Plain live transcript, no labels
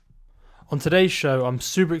On today's show, I'm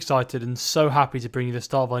super excited and so happy to bring you the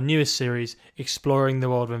start of our newest series, Exploring the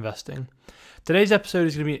World of Investing. Today's episode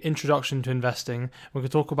is going to be an introduction to investing. We're going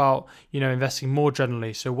to talk about, investing more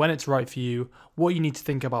generally. So when it's right for you, what you need to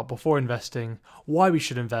think about before investing, why we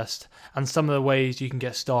should invest, and some of the ways you can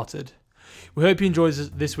get started. We hope you enjoyed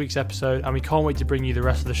this week's episode, and we can't wait to bring you the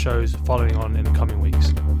rest of the shows following on in the coming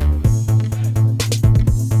weeks.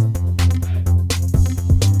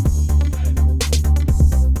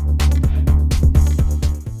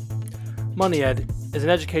 MoneyEd is an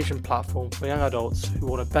education platform for young adults who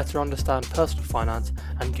want to better understand personal finance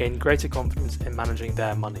and gain greater confidence in managing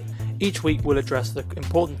their money. Each week we'll address the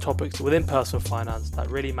important topics within personal finance that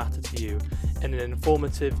really matter to you in an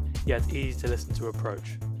informative yet easy to listen to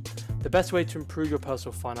approach. The best way to improve your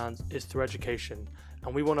personal finance is through education,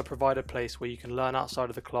 and we want to provide a place where you can learn outside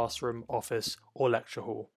of the classroom, office or lecture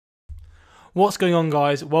hall. What's going on,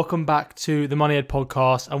 guys? Welcome back to the MoneyEd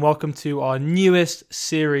podcast and welcome to our newest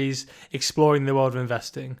series, Exploring the World of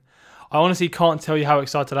Investing. I honestly can't tell you how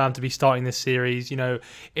excited I am to be starting this series.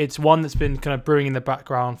 It's one that's been kind of brewing in the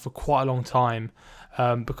background for quite a long time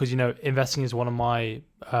because, investing is one of my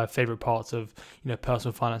favorite parts of,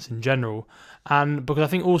 personal finance in general. And because I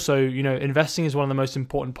think also, investing is one of the most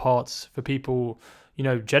important parts for people,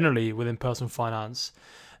 generally within personal finance.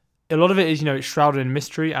 A lot of it is, it's shrouded in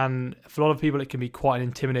mystery, and for a lot of people, it can be quite an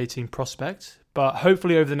intimidating prospect. But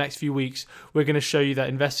hopefully over the next few weeks, we're going to show you that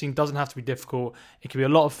investing doesn't have to be difficult. It can be a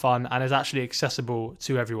lot of fun and is actually accessible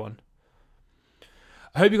to everyone.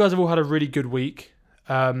 I hope you guys have all had a really good week.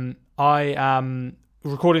 I am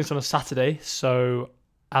recording this on a Saturday, so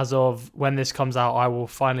as of when this comes out, I will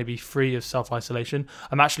finally be free of self-isolation.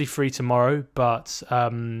 I'm actually free tomorrow, but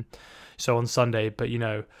so on Sunday, but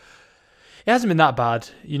it hasn't been that bad.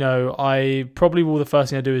 I probably will. The first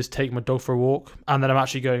thing I do is take my dog for a walk, and then I'm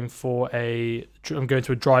actually going to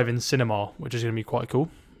a drive-in cinema, which is going to be quite cool.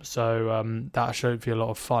 So that should be a lot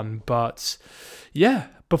of fun. But yeah,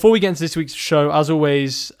 before we get into this week's show, as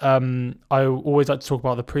always, I always like to talk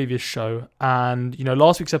about the previous show. And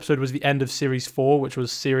last week's episode was the end of series 4, which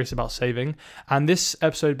was serious about saving. And this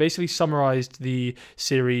episode basically summarized the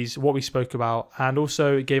series, what we spoke about, and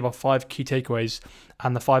also it gave our 5 key takeaways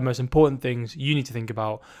and the 5 most important things you need to think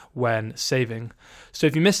about when saving. So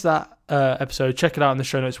if you missed that episode, check it out in the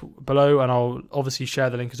show notes below, and I'll obviously share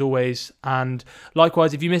the link as always. And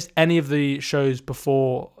likewise, if you missed any of the shows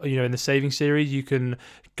before, in the saving series, you can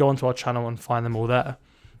go onto our channel and find them all there.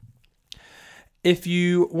 If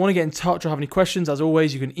you want to get in touch or have any questions, as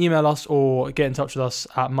always, you can email us or get in touch with us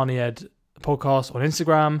at MoneyEd Podcast on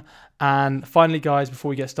Instagram. And finally, guys, before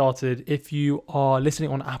we get started, if you are listening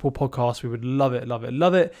on Apple Podcasts, we would love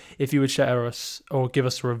it if you would share us or give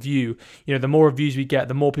us a review. The more reviews we get,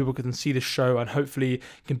 the more people can see the show and hopefully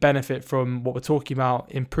can benefit from what we're talking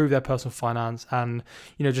about, improve their personal finance, and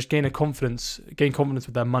just gain confidence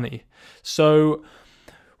with their money. So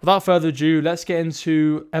without further ado, let's get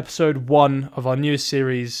into episode 1 of our newest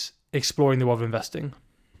series, Exploring the World of Investing.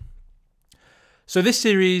 So this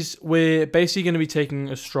series, we're basically going to be taking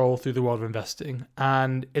a stroll through the world of investing,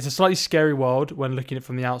 and it's a slightly scary world when looking at it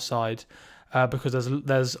from the outside because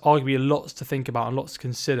there's arguably lots to think about and lots to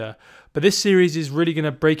consider. But this series is really going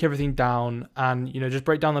to break everything down and just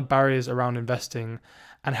break down the barriers around investing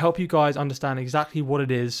and help you guys understand exactly what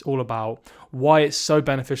it is all about, why it's so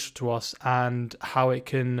beneficial to us, and how it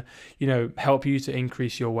can help you to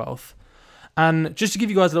increase your wealth. And just to give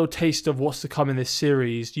you guys a little taste of what's to come in this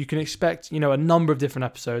series, you can expect, a number of different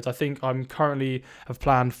episodes. I think I'm currently have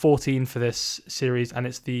planned 14 for this series, and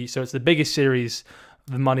it's the biggest series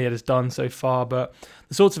the MoneyEd has done so far. But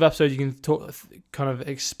the sorts of episodes you can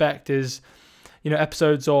expect is,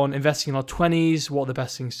 episodes on investing in our 20s, what are the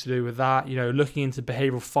best things to do with that, looking into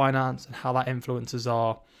behavioral finance and how that influences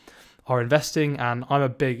our investing. And I'm a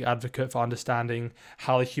big advocate for understanding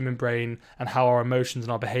how the human brain and how our emotions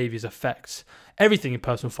and our behaviors affect everything in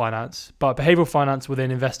personal finance, but behavioral finance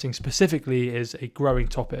within investing specifically is a growing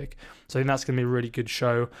topic. So I think that's going to be a really good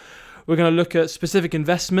show. We're going to look at specific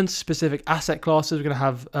investments, specific asset classes. We're going to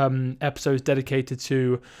have episodes dedicated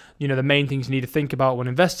to, the main things you need to think about when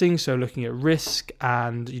investing. So looking at risk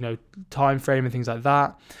and, time frame and things like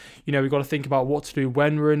that. We've got to think about what to do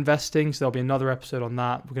when we're investing. So there'll be another episode on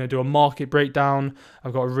that. We're going to do a market breakdown.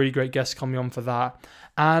 I've got a really great guest coming on for that.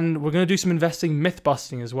 And we're going to do some investing myth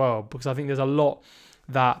busting as well, because I think there's a lot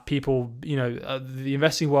that people, the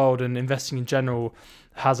investing world and investing in general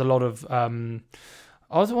has a lot of,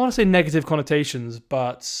 I don't want to say negative connotations,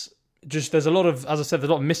 but just there's a lot of, as I said, there's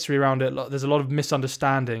a lot of mystery around it. There's a lot of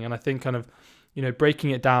misunderstanding. And I think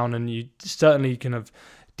breaking it down and you certainly kind of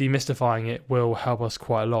demystifying it will help us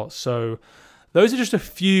quite a lot. So those are just a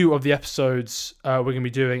few of the episodes we're going to be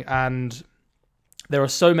doing, and there are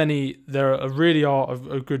so many. Really are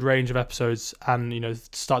a good range of episodes, and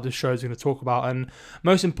start the shows we're going to talk about. And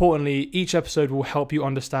most importantly, each episode will help you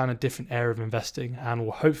understand a different area of investing, and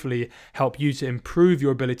will hopefully help you to improve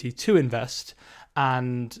your ability to invest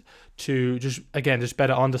and to just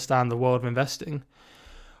better understand the world of investing.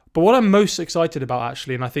 But what I'm most excited about,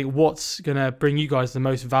 actually, and I think what's going to bring you guys the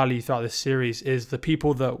most value throughout this series, is the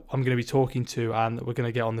people that I'm going to be talking to and that we're going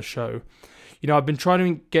to get on the show. I've been trying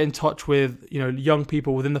to get in touch with, young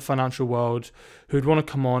people within the financial world who'd want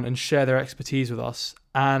to come on and share their expertise with us.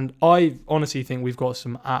 And I honestly think we've got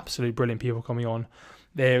some absolute brilliant people coming on.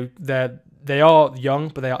 They are young,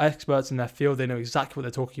 but they are experts in their field. They know exactly what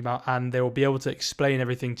they're talking about, and they will be able to explain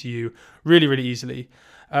everything to you really, really easily.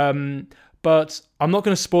 But I'm not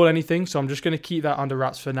going to spoil anything, so I'm just going to keep that under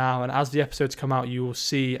wraps for now. And as the episodes come out, you will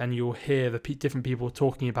see and you'll hear the different people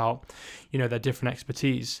talking about, their different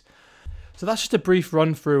expertise. So that's just a brief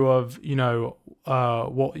run through of,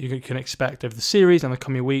 what you can expect over the series and the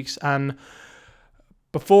coming weeks. And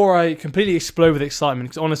before I completely explode with excitement,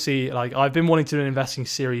 because honestly, I've been wanting to do an investing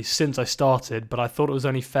series since I started, but I thought it was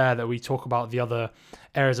only fair that we talk about the other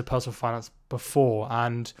areas of personal finance before.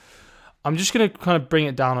 And I'm just going to kind of bring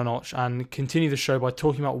it down a notch and continue the show by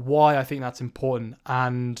talking about why I think that's important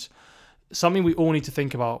and something we all need to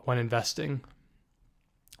think about when investing.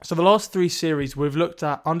 So the last 3 series, we've looked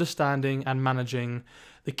at understanding and managing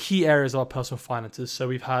the key areas of our personal finances. So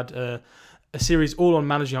we've had a series all on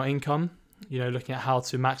managing our income, looking at how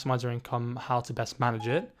to maximize our income, how to best manage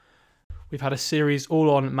it. We've had a series all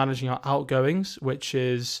on managing our outgoings, which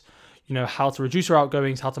is how to reduce our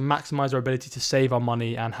outgoings, how to maximize our ability to save our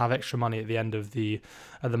money and have extra money at the end of the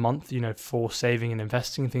month, for saving and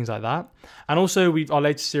investing and things like that. And also our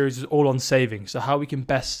latest series is all on savings. So how we can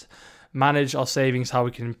best manage our savings, how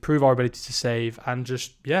we can improve our ability to save, and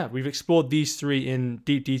we've explored these 3 in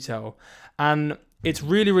deep detail. And it's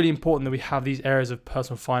really, really important that we have these areas of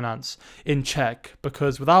personal finance in check,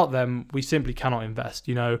 because without them, we simply cannot invest.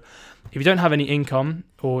 If you don't have any income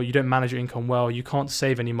or you don't manage your income well, you can't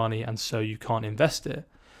save any money, and so you can't invest it.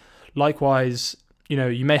 Likewise,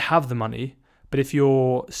 you may have the money, but if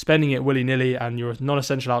you're spending it willy-nilly and your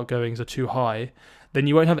non-essential outgoings are too high, then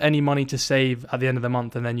you won't have any money to save at the end of the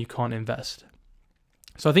month, and then you can't invest.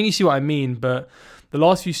 So I think you see what I mean, but the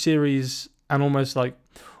last few series and almost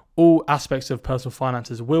all aspects of personal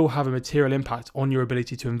finances will have a material impact on your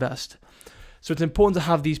ability to invest. So it's important to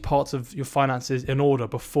have these parts of your finances in order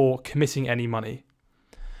before committing any money.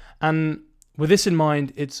 And with this in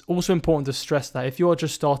mind, it's also important to stress that if you are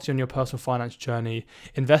just starting on your personal finance journey,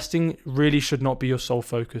 investing really should not be your sole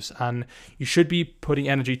focus, and you should be putting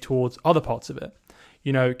energy towards other parts of it.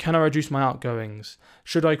 Can I reduce my outgoings?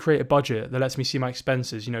 Should I create a budget that lets me see my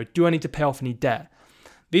expenses? Do I need to pay off any debt?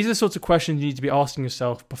 These are the sorts of questions you need to be asking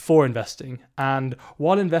yourself before investing. And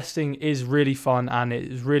while investing is really fun and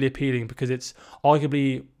it is really appealing because it's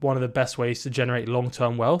arguably one of the best ways to generate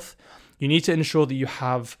long-term wealth, you need to ensure that you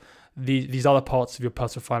have these other parts of your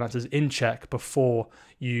personal finances in check before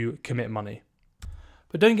you commit money.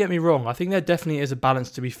 But don't get me wrong, I think there definitely is a balance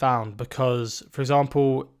to be found because, for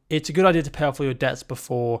example, it's a good idea to pay off all your debts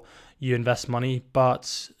before you invest money,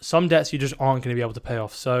 but some debts you just aren't going to be able to pay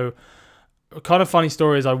off. So a kind of funny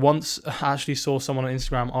story is I once actually saw someone on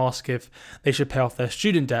Instagram ask if they should pay off their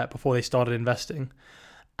student debt before they started investing.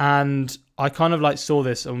 And I kind of saw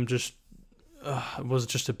this and was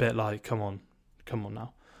just a bit come on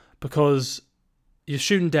now. Because your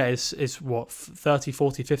student debt is what, 30,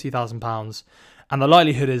 40, 50,000 pounds. And the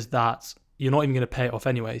likelihood is that you're not even going to pay it off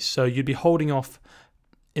anyway. So you'd be holding off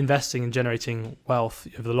investing and generating wealth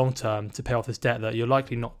over the long term to pay off this debt that you're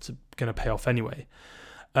likely not going to pay off anyway.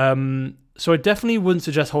 So I definitely wouldn't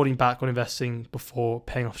suggest holding back on investing before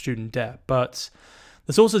paying off student debt. But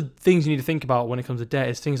there's also things you need to think about when it comes to debt.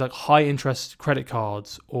 Is things like high interest credit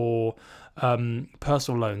cards or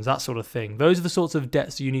personal loans, that sort of thing. Those are the sorts of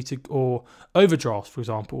debts you need to, or overdrafts, for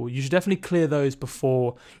example. You should definitely clear those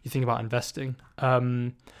before you think about investing.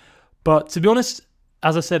 But to be honest,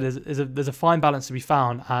 as I said, there's a fine balance to be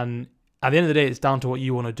found. And at the end of the day, it's down to what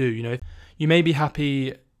you want to do. You may be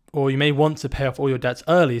happy, or you may want to pay off all your debts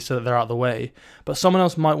early so that they're out of the way, but someone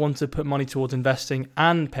else might want to put money towards investing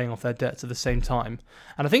and paying off their debts at the same time.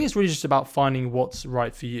 And I think it's really just about finding what's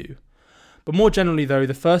right for you. But more generally though,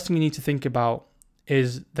 the first thing you need to think about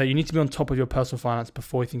is that you need to be on top of your personal finance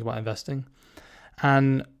before you think about investing.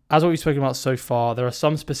 And as what we've spoken about so far, there are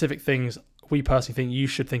some specific things we personally think you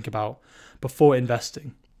should think about before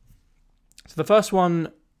investing. So the first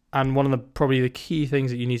one and one of the probably the key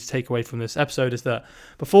things that you need to take away from this episode is that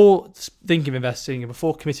before thinking of investing and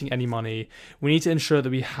before committing any money, we need to ensure that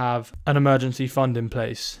we have an emergency fund in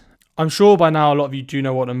place. I'm sure by now a lot of you do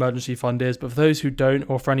know what an emergency fund is, but for those who don't,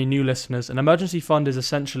 or for any new listeners, an emergency fund is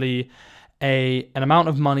essentially an amount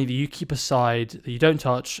of money that you keep aside, that you don't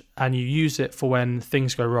touch, and you use it for when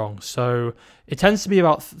things go wrong. So it tends to be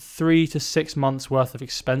about 3 to 6 months worth of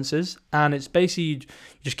expenses, and it's basically you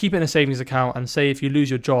just keep it in a savings account, and say if you lose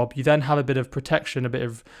your job, you then have a bit of protection, a bit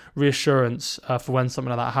of reassurance for when something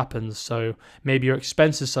like that happens. So maybe your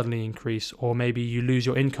expenses suddenly increase, or maybe you lose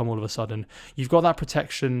your income all of a sudden. You've got that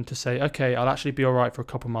protection to say, okay, I'll actually be all right for a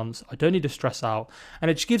couple of months. I don't need to stress out, and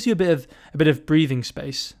it just gives you a bit of breathing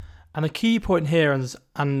space. And the key point here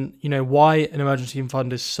and why an emergency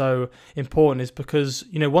fund is so important is because,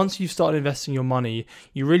 once you've started investing your money,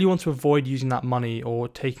 you really want to avoid using that money or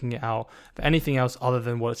taking it out for anything else other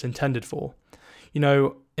than what it's intended for.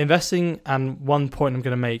 Investing, and one point I'm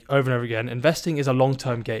going to make over and over again, investing is a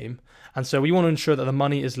long-term game. And so we want to ensure that the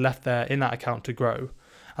money is left there in that account to grow.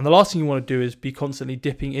 And the last thing you want to do is be constantly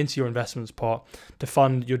dipping into your investments pot to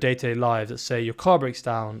fund your day-to-day lives. Let's say your car breaks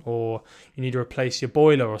down, or you need to replace your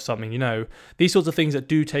boiler or something, these sorts of things that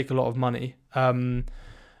do take a lot of money. And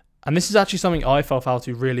this is actually something I fell foul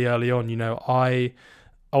to really early on. I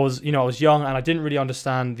was young and I didn't really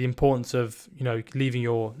understand the importance of, leaving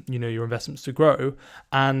your investments to grow.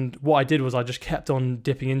 And what I did was I just kept on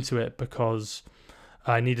dipping into it because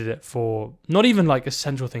I needed it for not even like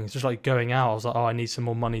essential things, just like going out. I was like, I need some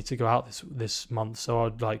more money to go out this month, so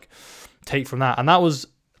I'd like take from that, and that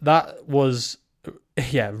was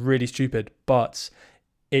really stupid. But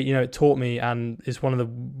it taught me, and it's one of the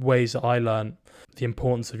ways that I learned the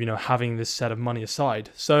importance of having this set of money aside.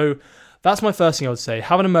 So that's my first thing I would say: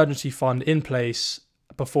 have an emergency fund in place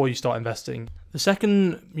before you start investing. The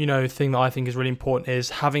second thing that I think is really important is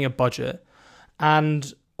having a budget,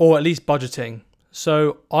 or at least budgeting.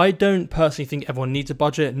 So I don't personally think everyone needs a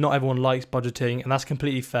budget. Not everyone likes budgeting, and that's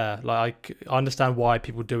completely fair. Like I understand why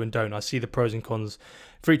people do and don't. I see the pros and cons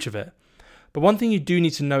for each of it. But one thing you do need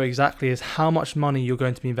to know exactly is how much money you're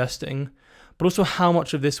going to be investing, but also how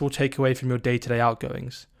much of this will take away from your day-to-day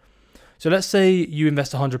outgoings. So let's say you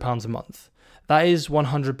invest £100 a month. That is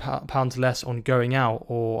 £100 less on going out,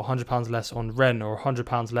 or £100 less on rent, or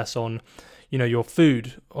 £100 less on, your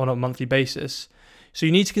food on a monthly basis. So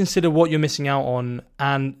you need to consider what you're missing out on,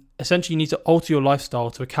 and essentially you need to alter your lifestyle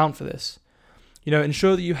to account for this.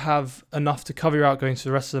 Ensure that you have enough to cover your outgoings for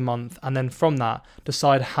the rest of the month, and then from that,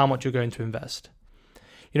 decide how much you're going to invest.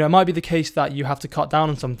 It might be the case that you have to cut down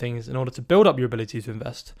on some things in order to build up your ability to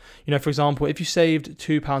invest. For example, if you saved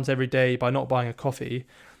 £2 every day by not buying a coffee,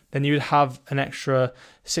 then you would have an extra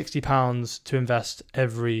 £60 to invest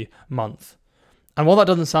every month. And while that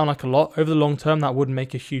doesn't sound like a lot, over the long term, that would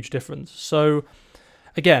make a huge difference. So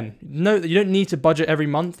again, note that you don't need to budget every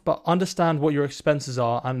month, but understand what your expenses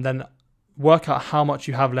are and then work out how much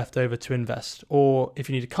you have left over to invest. Or if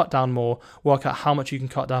you need to cut down more, work out how much you can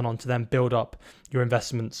cut down on to then build up your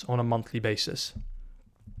investments on a monthly basis.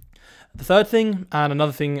 The third thing, and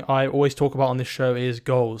another thing I always talk about on this show, is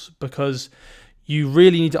goals, because you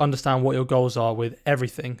really need to understand what your goals are with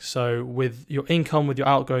everything. So with your income, with your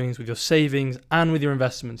outgoings, with your savings, and with your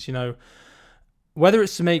investments, whether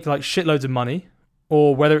it's to make like shitloads of money,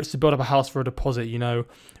 or whether it's to build up a house for a deposit,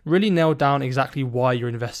 really nail down exactly why you're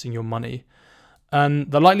investing your money.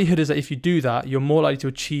 And the likelihood is that if you do that, you're more likely to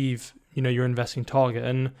achieve, your investing target.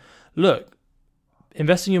 And look,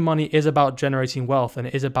 investing your money is about generating wealth, and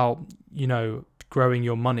it is about, growing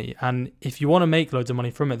your money. And if you want to make loads of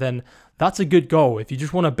money from it, then that's a good goal. If you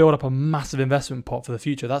just want to build up a massive investment pot for the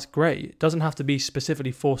future, that's great. It doesn't have to be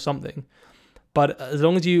specifically for something. But as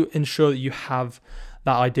long as you ensure that you have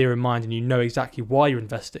that idea in mind and you know exactly why you're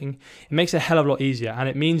investing, it makes it a hell of a lot easier, and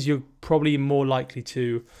it means you're probably more likely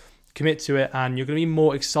to commit to it, and you're going to be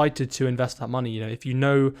more excited to invest that money. If you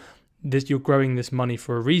know that you're growing this money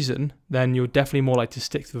for a reason, then you're definitely more likely to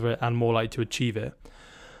stick to it and more likely to achieve it.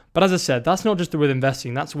 But as I said, that's not just with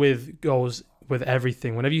investing, that's with goals, with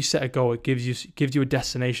everything. Whenever you set a goal, it gives you a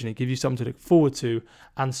destination, it gives you something to look forward to,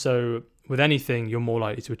 and so with anything, you're more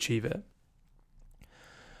likely to achieve it.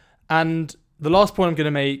 And the last point I'm going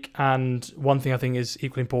to make, and one thing I think is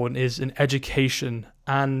equally important, is an education.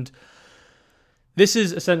 And this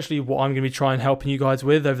is essentially what I'm going to be trying helping you guys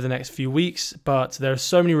with over the next few weeks, but there are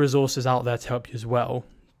so many resources out there to help you as well.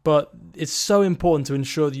 But it's so important to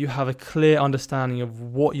ensure that you have a clear understanding of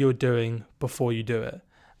what you're doing before you do it.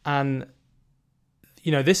 And,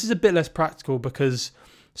 this is a bit less practical because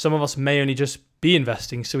some of us may only just be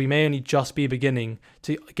investing, so we may only just be beginning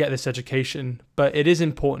to get this education, but it is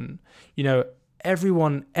important.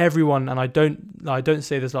 everyone, and I don't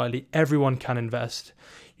say this lightly, everyone can invest.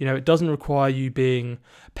 It doesn't require you being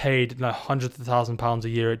paid hundreds of £1,000s a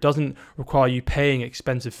year. It doesn't require you paying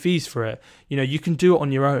expensive fees for it. You can do it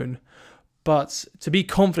on your own. But to be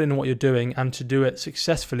confident in what you're doing and to do it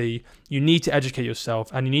successfully, you need to educate yourself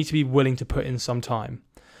and you need to be willing to put in some time.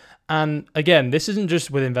 And again, this isn't just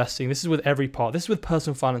with investing, this is with every part. This is with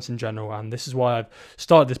personal finance in general. And this is why I've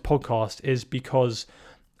started this podcast, is because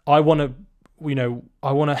I want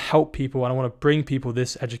to help people and I want to bring people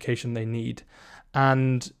this education they need.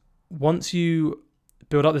 And once you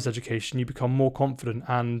build up this education, you become more confident.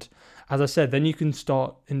 And as I said, then you can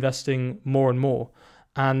start investing more and more.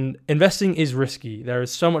 And investing is risky. There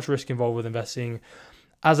is so much risk involved with investing.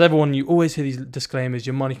 As everyone, you always hear these disclaimers,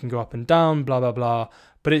 your money can go up and down, blah, blah, blah.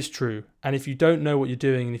 But it's true. And if you don't know what you're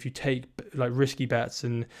doing, and if you take risky bets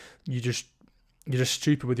and you're just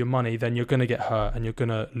stupid with your money, then you're going to get hurt and you're going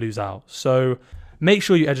to lose out. So make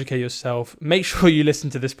sure you educate yourself. Make sure you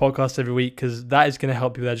listen to this podcast every week, because that is going to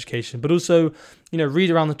help you with education. But also,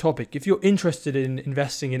 read around the topic. If you're interested in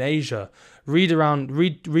investing in Asia, read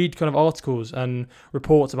kind of articles and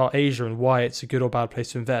reports about Asia and why it's a good or bad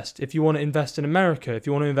place to invest. If you want to invest in America, if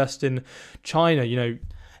you want to invest in China,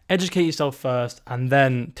 educate yourself first and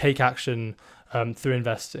then take action through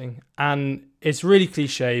investing. And it's really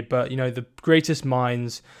cliche, but the greatest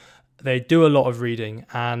minds, they do a lot of reading,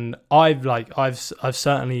 and I've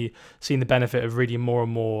certainly seen the benefit of reading more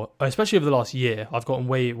and more, especially over the last year. I've gotten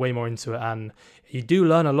way more into it, and you do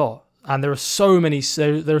learn a lot. And there are so many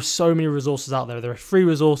resources out there. There are free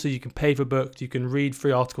resources. You can pay for books. You can read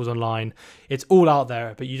free articles online. It's all out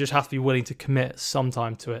there, but you just have to be willing to commit some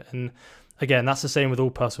time to it. And again, that's the same with all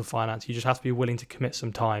personal finance. You just have to be willing to commit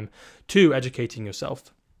some time to educating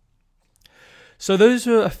yourself. So those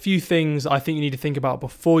are a few things I think you need to think about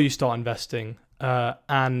before you start investing.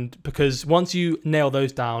 And because once you nail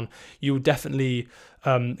those down, you'll definitely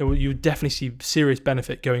see serious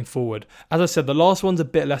benefit going forward. As I said, the last one's a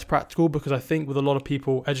bit less practical, because I think with a lot of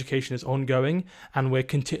people, education is ongoing, and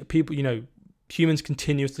humans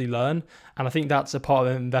continuously learn. And I think that's a part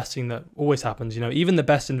of investing that always happens. Even the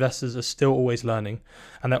best investors are still always learning,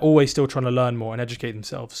 and they're always still trying to learn more and educate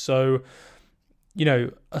themselves. So,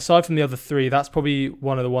 aside from the other three, that's probably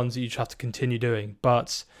one of the ones that you just have to continue doing.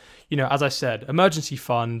 But, as I said, emergency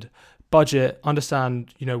fund, budget,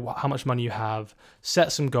 understand, how much money you have,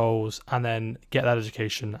 set some goals, and then get that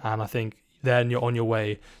education. And I think then you're on your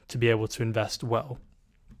way to be able to invest well.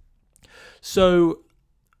 So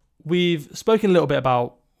we've spoken a little bit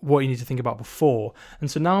about what you need to think about before.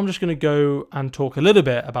 And so now I'm just going to go and talk a little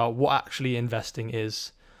bit about what actually investing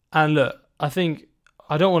is. And look, I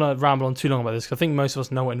don't want to ramble on too long about this, because I think most of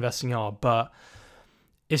us know what investing are, but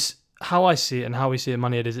it's how I see it and how we see it at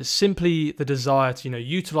Money Ed is it's simply the desire to,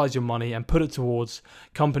 utilize your money and put it towards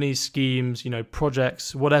companies, schemes,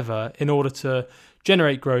 projects, whatever, in order to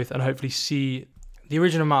generate growth and hopefully see the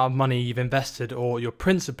original amount of money you've invested, or your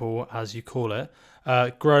principal, as you call it,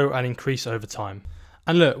 grow and increase over time.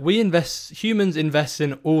 And look, humans invest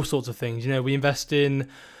in all sorts of things. We invest in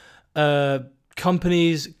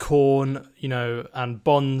companies, corn, and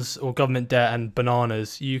bonds or government debt and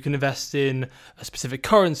bananas. You can invest in a specific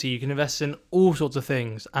currency. You can invest in all sorts of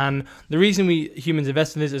things. And the reason we humans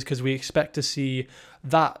invest in this is because we expect to see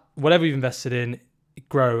that whatever you've invested in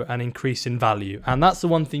grow and increase in value. And that's the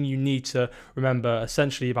one thing you need to remember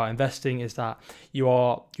essentially about investing, is that you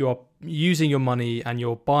are using your money and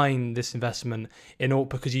you're buying this investment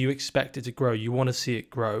because you expect it to grow. You want to see it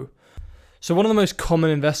grow. So one of the most common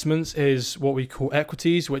investments is what we call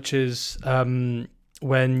equities, which is when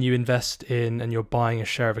you invest in and you're buying a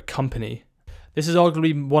share of a company. This is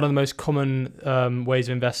arguably one of the most common ways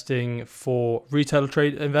of investing for retail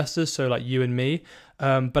trade investors, so like you and me.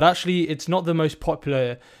 But actually, it's not the most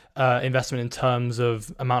popular investment in terms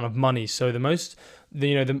of amount of money. So the most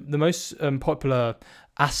popular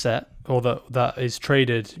asset, or that is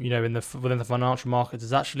traded, within the financial markets,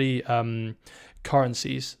 is actually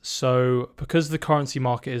currencies. So because the currency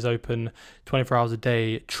market is open 24 hours a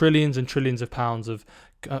day, trillions and trillions of pounds of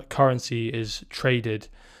currency is traded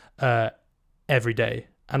every day.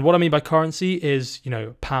 And what I mean by currency is,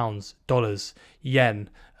 pounds, dollars, yen,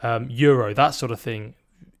 euro, that sort of thing.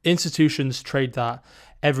 Institutions trade that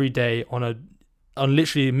every day on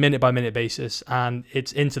literally a minute by minute basis, and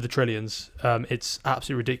it's into the trillions. It's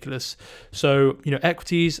absolutely ridiculous. So,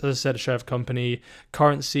 equities, as I said, a share of a company,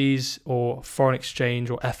 currencies or foreign exchange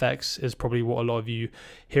or FX is probably what a lot of you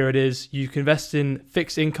hear it is. You can invest in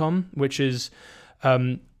fixed income, which is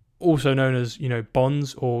also known as,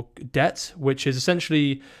 bonds or debt, which is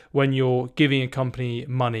essentially when you're giving a company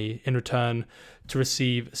money in return to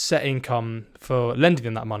receive set income for lending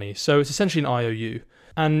them that money. So it's essentially an IOU.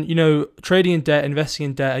 And, trading in debt, investing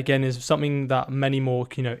in debt, again, is something that many more,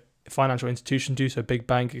 financial institutions do, so big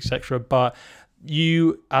banks, etc. But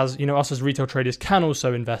us as retail traders can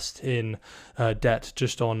also invest in debt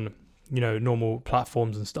just on, normal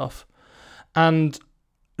platforms and stuff. And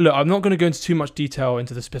look, I'm not going to go into too much detail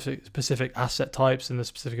into the specific asset types and the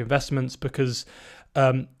specific investments because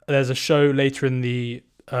there's a show later in the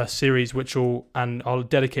series and I'll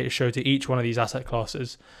dedicate a show to each one of these asset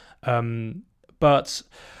classes. But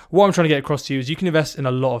what I'm trying to get across to you is you can invest in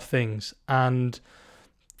a lot of things, and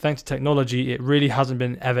thanks to technology, it really hasn't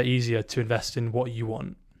been ever easier to invest in what you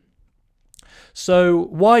want. So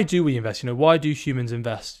why do we invest? Why do humans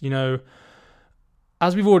invest?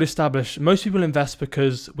 As we've already established, most people invest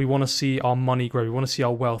because we want to see our money grow. We want to see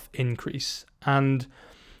our wealth increase. And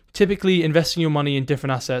typically investing your money in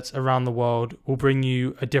different assets around the world will bring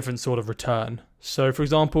you a different sort of return. So for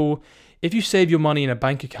example, if you save your money in a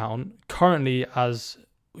bank account, currently, as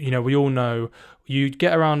we all know, you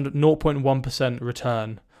get around 0.1%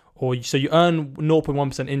 return, so you earn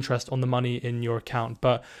 0.1% interest on the money in your account.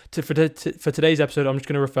 But for today's episode, I'm just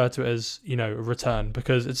going to refer to it as, return,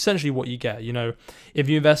 because it's essentially what you get. If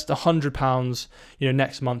you invest £100,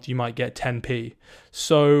 next month you might get 10p.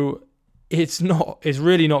 So it's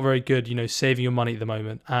really not very good, saving your money at the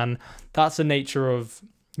moment. And that's the nature of,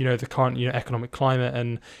 the current, economic climate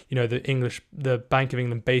and, the Bank of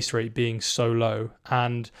England base rate being so low.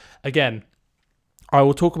 And again, I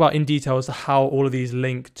will talk about in detail as to how all of these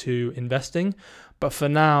link to investing. But for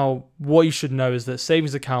now, what you should know is that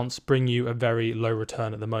savings accounts bring you a very low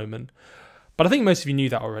return at the moment. But I think most of you knew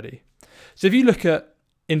that already. So if you look at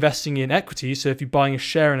investing in equity, so if you're buying a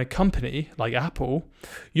share in a company like Apple,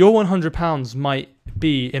 your £100 might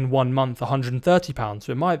be in 1 month £130.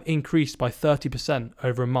 So it might have increased by 30%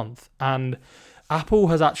 over a month. And Apple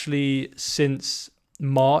has actually, since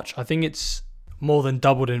March, I think it's more than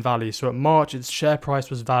doubled in value. So at March, its share price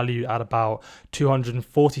was valued at about $247,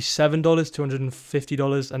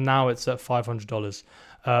 $250, and now it's at $500.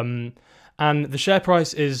 And the share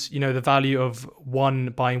price is, the value of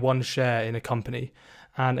buying one share in a company.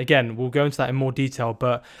 And again, we'll go into that in more detail.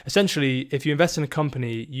 But essentially, if you invest in a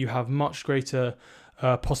company, you have much greater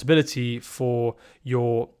possibility for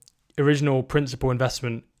your original principal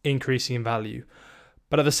investment increasing in value.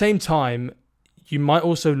 But at the same time, you might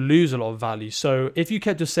also lose a lot of value. So if you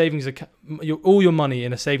kept your savings account, all your money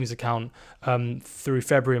in a savings account through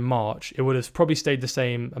February and March, it would have probably stayed the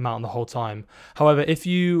same amount the whole time. However, if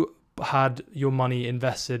you had your money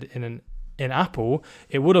invested in Apple,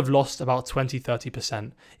 it would have lost about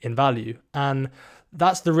 20-30% in value. And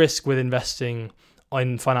that's the risk with investing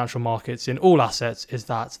in financial markets in all assets, is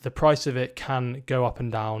that the price of it can go up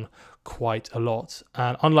and down quite a lot.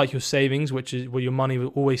 And unlike your savings, which is where your money will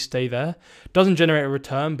always stay there, it doesn't generate a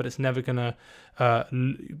return, but it's never going to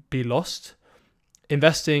be lost.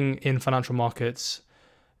 Investing in financial markets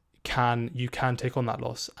you can take on that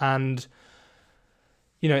loss. And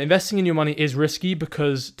investing in your money is risky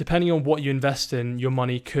because depending on what you invest in, your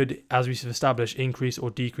money could, as we've established, increase or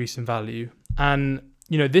decrease in value. And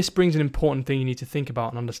this brings an important thing you need to think about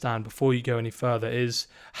and understand before you go any further is,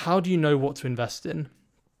 how do you know what to invest in?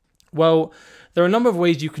 Well, there are a number of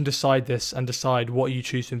ways you can decide this and decide what you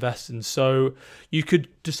choose to invest in. So you could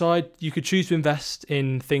choose to invest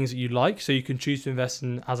in things that you like. So you can choose to invest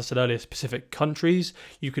in, as I said earlier, specific countries.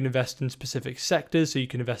 You can invest in specific sectors. So you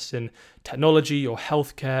can invest in technology or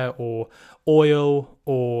healthcare or oil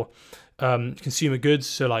or consumer goods.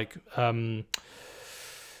 So like, I've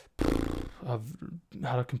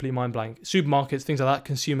had a complete mind blank. Supermarkets, things like that,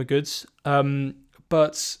 consumer goods.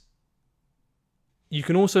 But you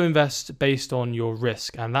can also invest based on your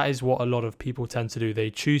risk, and that is what a lot of people tend to do. They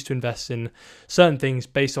choose to invest in certain things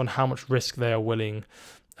based on how much risk they are willing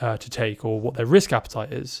to take, or what their risk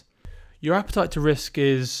appetite is. Your appetite to risk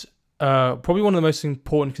is probably one of the most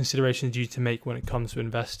important considerations you need to make when it comes to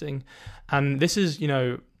investing. And this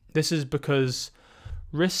is because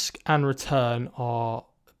risk and return are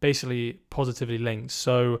basically positively linked.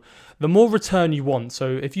 So the more return you want,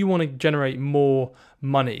 so if you want to generate more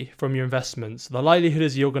money from your investments, the likelihood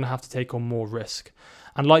is you're going to have to take on more risk.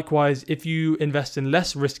 And likewise, if you invest in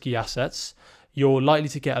less risky assets, you're likely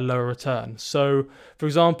to get a lower return. So for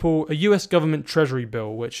example, a US government treasury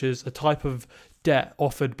bill, which is a type of debt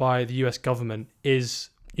offered by the US government, is,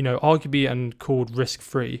 arguably and called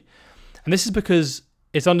risk-free. And this is because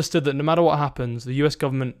it's understood that no matter what happens, the US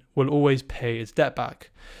government will always pay its debt back.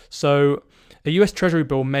 So a US Treasury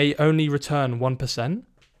bill may only return 1%,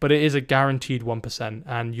 but it is a guaranteed 1%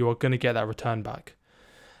 and you are going to get that return back.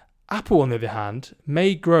 Apple, on the other hand,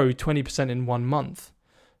 may grow 20% in 1 month.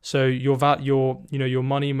 So your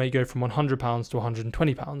money may go from £100 to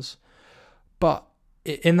 £120, but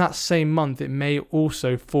in that same month, it may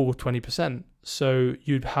also fall 20%. So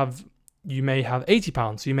you may have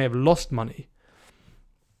 £80, so you may have lost money.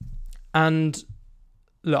 And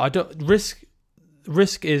look,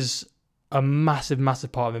 risk is a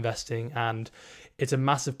massive part of investing, and it's a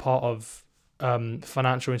massive part of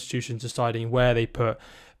financial institutions deciding where they put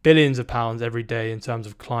billions of pounds every day in terms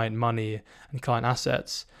of client money and client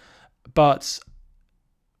assets. But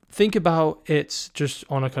think about it just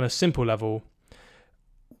on a kind of simple level.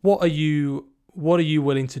 What are you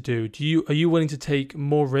willing to do? Are you willing to take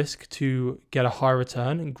more risk to get a higher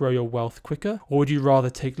return and grow your wealth quicker? Or would you rather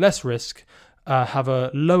take less risk, have a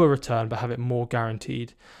lower return, but have it more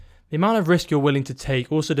guaranteed? The amount of risk you're willing to take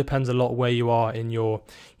also depends a lot where you are in your,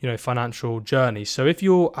 financial journey. So if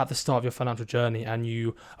you're at the start of your financial journey and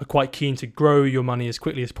you are quite keen to grow your money as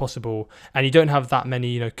quickly as possible and you don't have that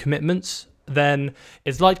many, commitments, then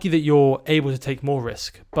it's likely that you're able to take more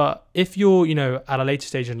risk. But if you're, at a later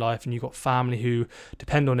stage in life and you've got family who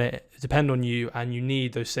depend on you and you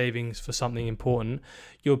need those savings for something important,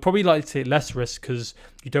 you're probably likely to take less risk because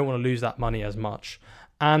you don't want to lose that money as much.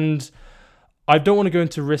 And I don't want to go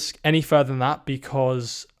into risk any further than that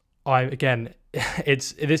because I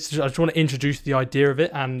just want to introduce the idea of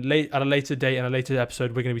it, and at a later date in a later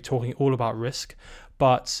episode we're going to be talking all about risk.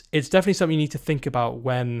 But it's definitely something you need to think about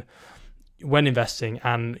when investing,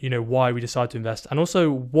 and why we decide to invest, and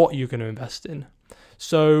also what you're going to invest in.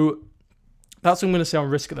 So that's what I'm going to say on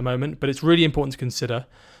risk at the moment, but it's really important to consider.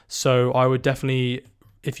 So I would definitely,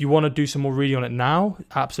 if you want to do some more reading on it now,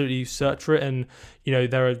 absolutely search for it. And,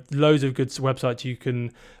 there are loads of good websites you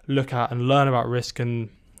can look at and learn about risk. And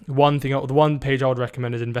the one page I would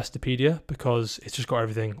recommend is Investopedia, because it's just got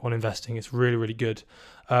everything on investing. It's really, really good.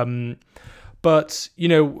 But,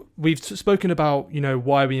 we've spoken about,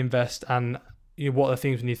 why we invest and what are the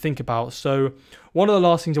things we need to think about. So one of the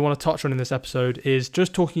last things I want to touch on in this episode is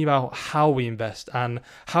just talking about how we invest and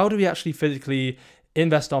how do we actually physically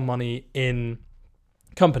invest our money in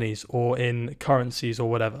companies or in currencies or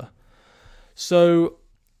whatever. So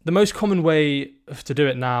the most common way to do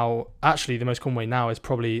it now, is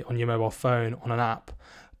probably on your mobile phone on an app.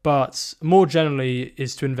 But more generally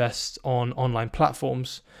is to invest on online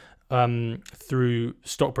platforms through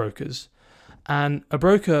stockbrokers. And a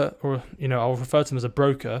broker, or I'll refer to them as a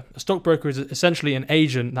broker. A stockbroker is essentially an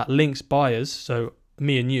agent that links buyers, so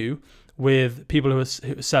me and you, with people who are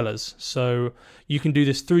sellers. So you can do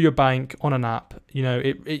this through your bank on an app.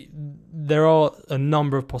 There are a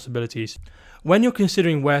number of possibilities. When you're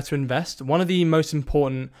considering where to invest, one of the most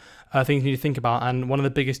important things you need to think about, and one of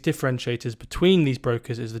the biggest differentiators between these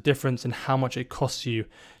brokers, is the difference in how much it costs you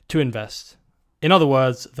to invest. In other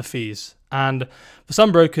words, the fees. And for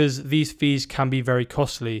some brokers, these fees can be very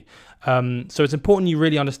costly. So it's important you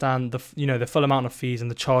really understand the full amount of fees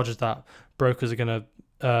and the charges that brokers are going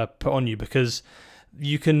to put on you, because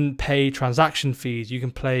you can pay transaction fees, you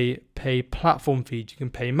can pay platform fees, you can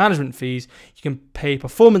pay management fees, you can pay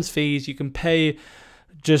performance fees, you can pay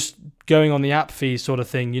just going on the app fees sort of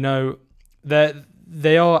thing.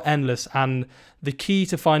 They are endless, and the key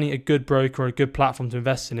to finding a good broker or a good platform to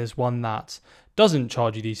invest in is one that doesn't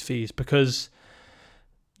charge you these fees, because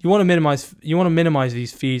you want to minimize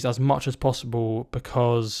these fees as much as possible,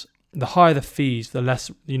 because the higher the fees, the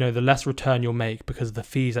less return you'll make, because the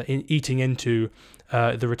fees are eating into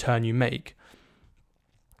the return you make.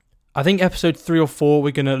 I think episode 3 or 4,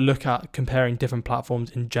 we're going to look at comparing different platforms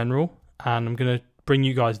in general, and I'm going to bring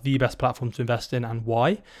you guys the best platform to invest in and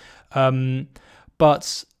why.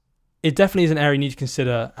 But it definitely is an area you need to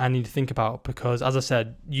consider and need to think about, because, as I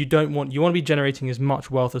said, you want to be generating as much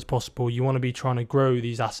wealth as possible. You want to be trying to grow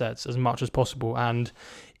these assets as much as possible. And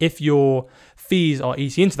if your fees are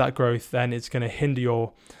eating into that growth, then it's going to hinder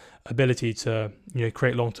your ability to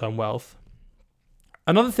create long-term wealth.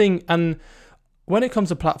 Another thing, and when it comes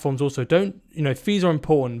to platforms also, fees are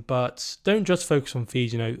important, but don't just focus on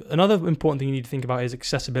fees. Another important thing you need to think about is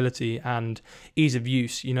accessibility and ease of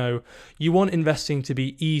use. You want investing to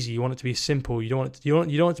be easy. You want it to be simple. You don't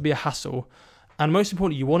want it to be a hassle. And most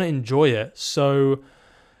importantly, you want to enjoy it. So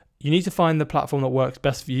you need to find the platform that works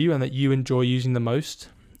best for you and that you enjoy using the most,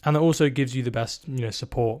 and that also gives you the best,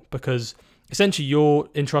 support, because essentially you're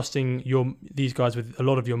entrusting these guys with a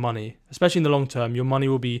lot of your money, especially in the long term.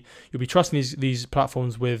 You'll be trusting these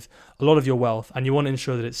platforms with a lot of your wealth, and you want to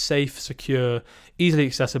ensure that it's safe, secure, easily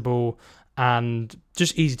accessible, and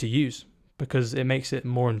just easy to use, because it makes it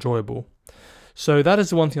more enjoyable. So that is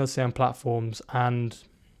the one thing I'd say on platforms. And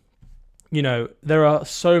there are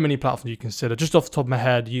so many platforms you consider. Just off the top of my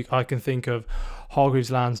head, I can think of Hargreaves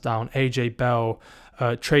Lansdown, AJ Bell,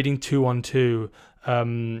 Trading 212,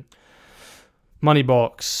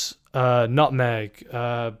 Moneybox, Nutmeg,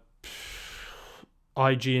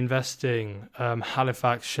 IG Investing,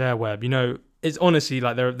 Halifax Shareweb. It's honestly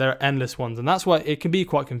like there are endless ones, and that's why it can be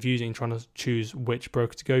quite confusing trying to choose which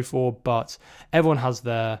broker to go for. But everyone has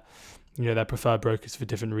their preferred brokers for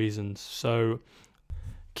different reasons. So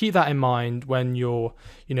keep that in mind when you're,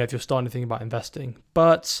 if you're starting to think about investing.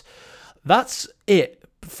 But that's it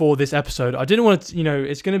for this episode. I didn't want to,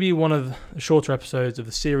 it's going to be one of the shorter episodes of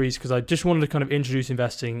the series because I just wanted to kind of introduce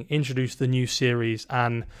investing, introduce the new series,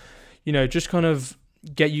 and, just kind of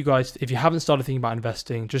get you guys, if you haven't started thinking about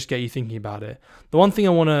investing, just get you thinking about it. The one thing I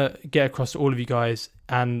want to get across to all of you guys,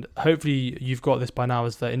 and hopefully you've got this by now,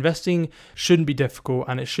 is that investing shouldn't be difficult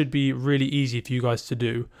and it should be really easy for you guys to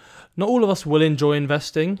do. Not all of us will enjoy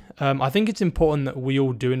investing. I think it's important that we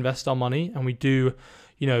all do invest our money, and we do,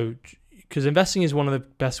 because investing is one of the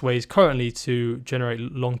best ways currently to generate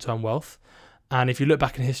long-term wealth. And if you look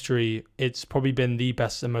back in history, it's probably been the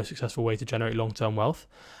best and most successful way to generate long-term wealth.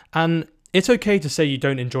 And it's okay to say you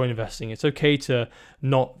don't enjoy investing. It's okay to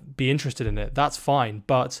not be interested in it. That's fine.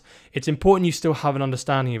 But it's important you still have an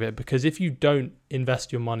understanding of it, because if you don't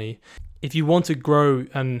invest your money, if you want to grow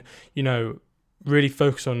and, really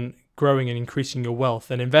focus on growing and increasing your wealth,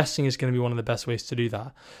 then investing is going to be one of the best ways to do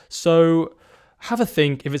that. So have a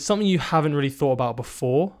think. If it's something you haven't really thought about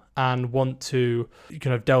before and want to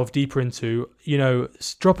kind of delve deeper into,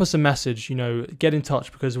 drop us a message, get in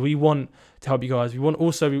touch, because we want to help you guys. We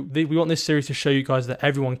want this series to show you guys that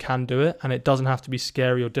everyone can do it and it doesn't have to be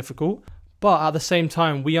scary or difficult. But at the same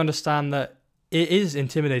time, we understand that it is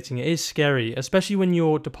intimidating, it is scary, especially when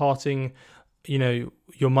you're departing,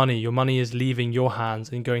 your money is leaving your hands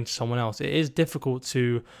and going to someone else. It is difficult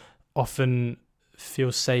to often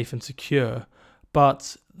feel safe and secure.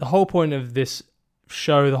 But the whole point of this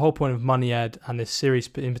show, the whole point of Money Ed and this series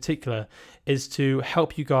in particular, is to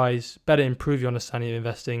help you guys better improve your understanding of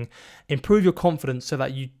investing, improve your confidence so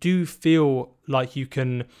that you do feel like you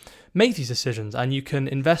can make these decisions and you can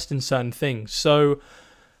invest in certain things. So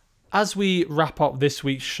as we wrap up this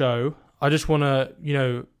week's show, I just want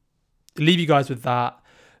to, leave you guys with that.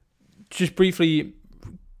 Just briefly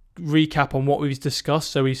recap on what we've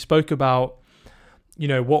discussed. So we spoke about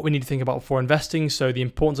what we need to think about before investing. So the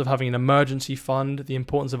importance of having an emergency fund, the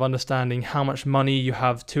importance of understanding how much money you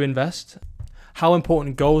have to invest, how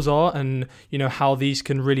important goals are, and how these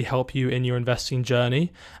can really help you in your investing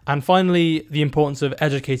journey. And finally, the importance of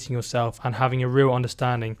educating yourself and having a real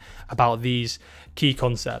understanding about these key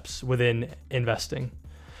concepts within investing.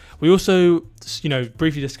 We also,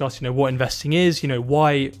 briefly discussed, what investing is,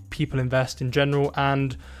 why people invest in general,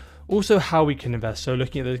 and also how we can invest. So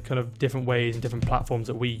looking at the kind of different ways and different platforms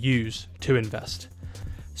that we use to invest.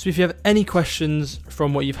 So if you have any questions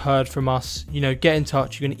from what you've heard from us, get in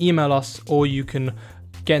touch. You can email us, or you can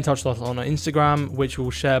get in touch with us on our Instagram, which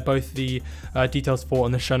we'll share both the details for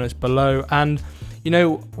in the show notes below. And,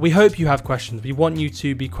 we hope you have questions. We want you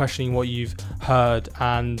to be questioning what you've heard,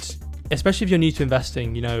 and especially if you're new to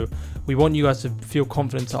investing, we want you guys to feel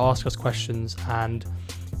confident to ask us questions and,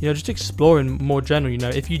 just exploring more general.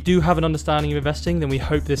 If you do have an understanding of investing, then we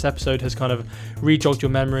hope this episode has kind of re-jogged your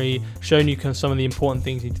memory, shown you kind of some of the important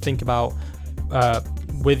things you need to think about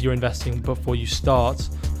with your investing before you start.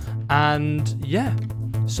 And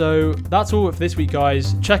so that's all for this week,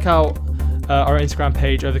 guys. Check out our Instagram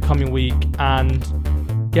page over the coming week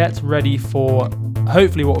and get ready for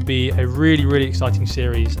hopefully what will be a really, really exciting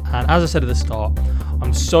series. And as I said at the start,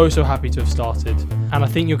 I'm so happy to have started, and I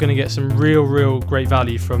think you're going to get some real great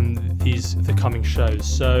value from the coming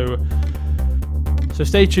shows. So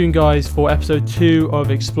stay tuned, guys, for episode 2 of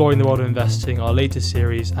Exploring the World of Investing, our latest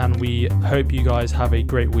series, and we hope you guys have a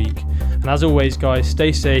great week. And as always, guys,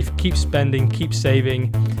 stay safe, keep spending, keep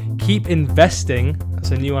saving, keep investing. That's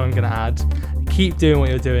a new one I'm going to add. Keep doing what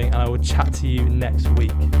you're doing, and I will chat to you next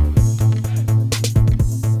week.